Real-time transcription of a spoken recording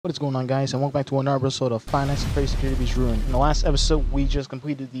What is going on, guys, and welcome back to another episode of FNAF Security Breach Ruin. In the last episode, we just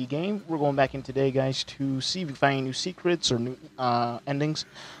completed the game. We're going back in today, guys, to see if we can find any new secrets or new endings.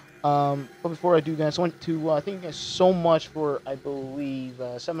 But before I do, guys, I want to thank you guys so much for, I believe,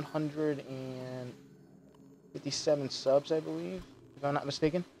 757 subs, I believe, if I'm not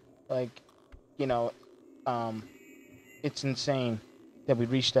mistaken. Like, you know, um, it's insane that we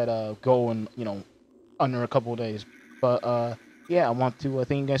reached that goal in, under a couple of days. But, yeah, I want to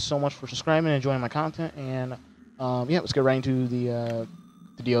thank you guys so much for subscribing and enjoying my content. And yeah, let's get right into the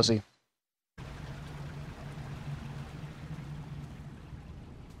DLC.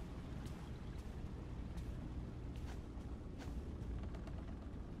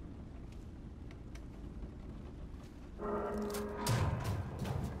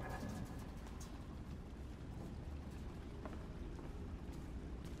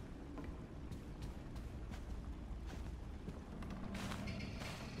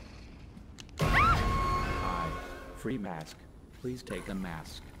 Hi. Free mask. Please take a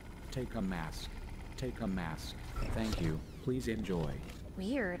mask. Take a mask. Take a mask. Thank you. Please enjoy.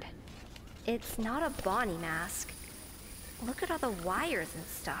 Weird. It's not a Bonnie mask. Look at all the wires and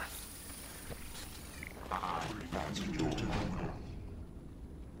stuff.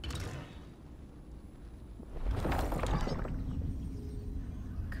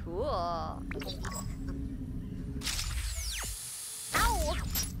 Cool. Ow!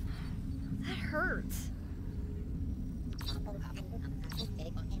 That hurts.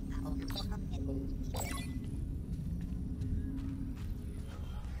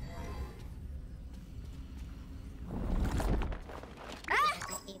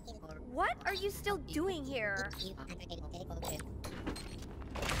 What are you still doing here?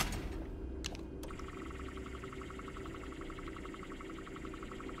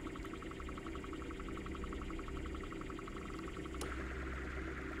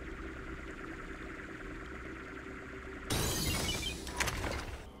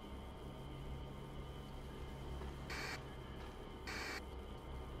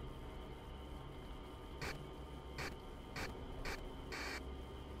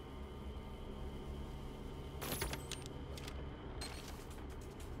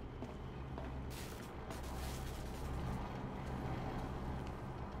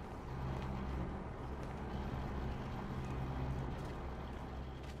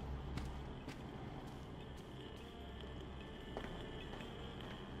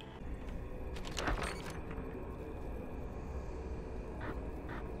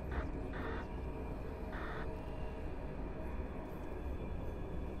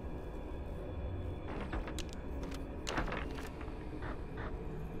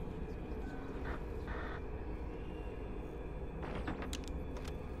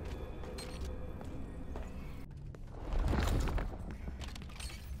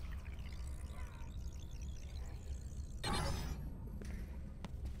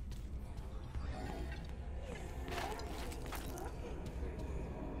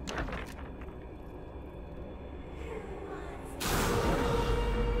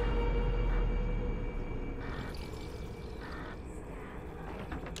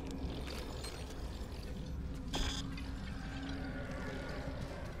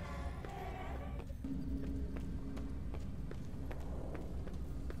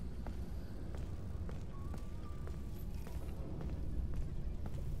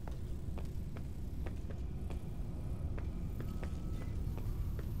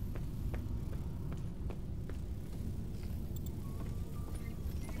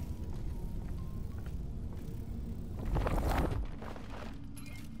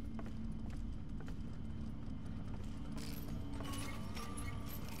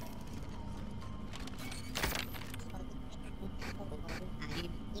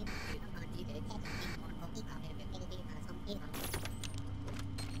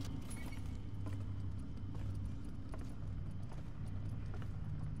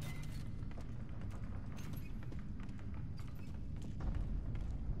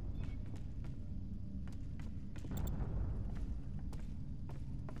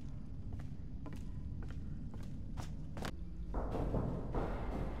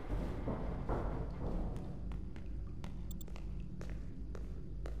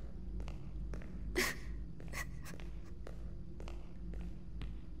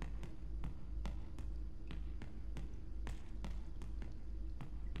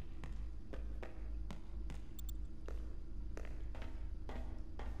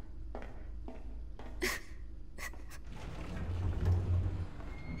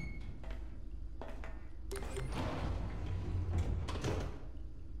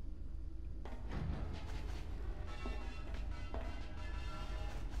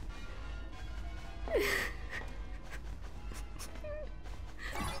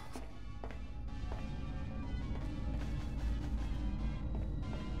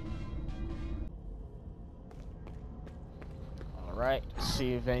 Alright,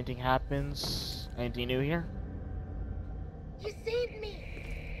 see if anything happens. Anything new here? You saved me.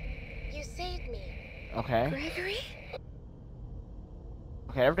 You saved me. Okay. Gregory?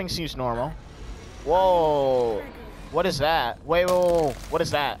 Okay, everything seems normal. Whoa! What is that? Wait, whoa, whoa, whoa. What is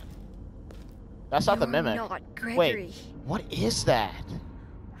that? That's not the mimic. Not Gregory. Wait, what is that?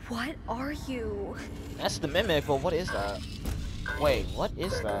 What are you? That's the mimic, but what is that? Wait, what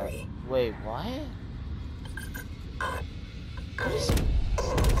is that? Wait, what? What is it?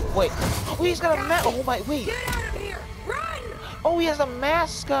 Wait, oh, he's got a oh my, wait. Get out of here! Run! Oh, he has a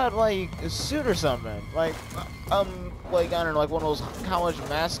mascot, like, a suit or something. Like, I don't know, like one of those college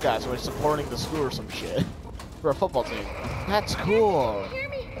mascots where he's supporting the school or some shit. For a football team. That's cool. Hear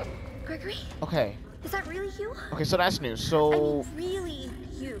me? Gregory? Okay. Is that really you? Okay, so that's new. I So, mean, really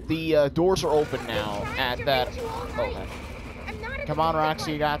you. the doors are open now at that. Okay. I'm not Come on,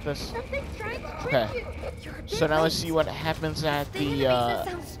 Roxy, you got this. Something's trying to Okay. trick you. You're a bit So now let's late. see what happens at the,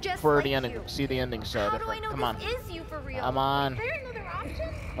 animation sounds just for like the ending. you. See the ending so How do I different. know Come on. this is you for real? Come on. Is there another option?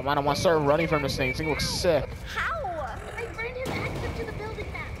 Come on, I want to start running from this thing. This thing looks sick. How? I burned his access to the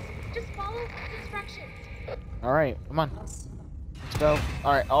building map. Just follow instructions. Alright, come on. Let's go.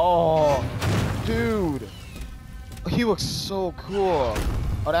 Alright, oh, dude. He looks so cool.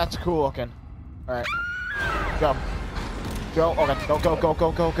 Oh, that's cool looking. Alright. Go. Go. Okay, go, go, go,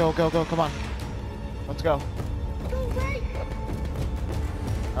 go, go, go, go, go. Come on. Let's go. Go right.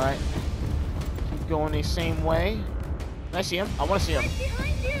 Alright. Keep going the same way. Can I see him? I want to see him. Right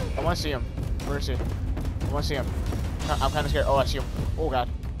behind you. I want to see him. Where is he? I want to see him. I'm kind of scared. Oh, I see him. Oh, God.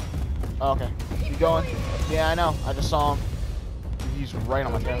 Oh, okay. Keep going. Yeah, I know. I just saw him. He's right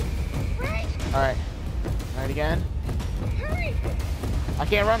on my tail. Right. Alright. Alright, again. Hurry. I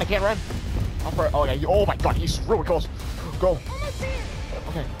can't run. I can't run. Oh, yeah. Oh, my God. He's really close. Go. Almost there.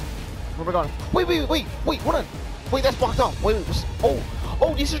 Okay. Where am I going? Wait, wait, wait. Wait, hold on. Wait, that's blocked off. Wait, wait. Oh.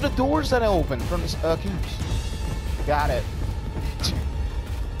 Oh, these are the doors that I opened from this, cubes. Got it.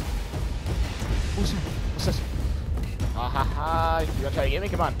 Who's here? What's this? Ha ha ha. You gonna try to get me?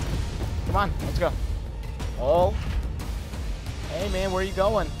 Come on. Come on. Let's go. Oh. Hey, man. Where are you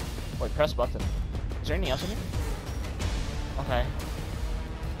going? Wait, press button. Is there anything else in here? Okay.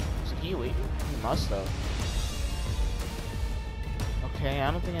 Is he leaving? He must, though. Okay,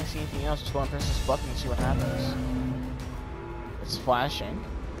 I don't think I see anything else. Just go and press this button and see what happens. It's flashing.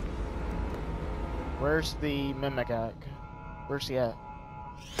 Where's the mimic at? Where's he at?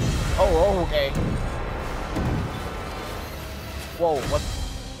 Oh, okay. Whoa, what?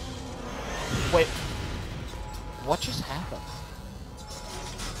 Wait. What just happened?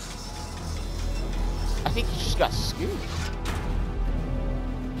 I think he just got scooped.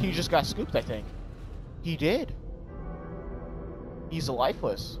 He just got scooped, I think. He did. He's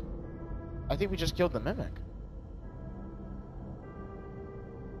lifeless. I think we just killed the mimic.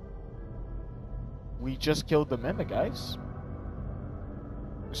 We just killed the mimic, guys.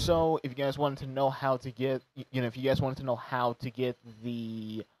 So, if you guys wanted to know how to get, if you guys wanted to know how to get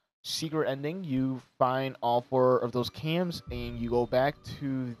the secret ending, you find all 4 of those cams and you go back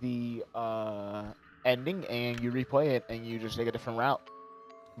to the ending and you replay it and you just take a different route.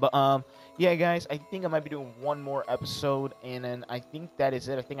 But yeah, guys, I think I might be doing one more episode, and then I think that is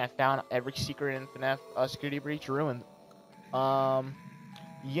it. I think I found every secret in FNAF Security Breach Ruin.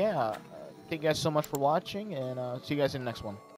 Yeah, thank you guys so much for watching, and see you guys in the next one.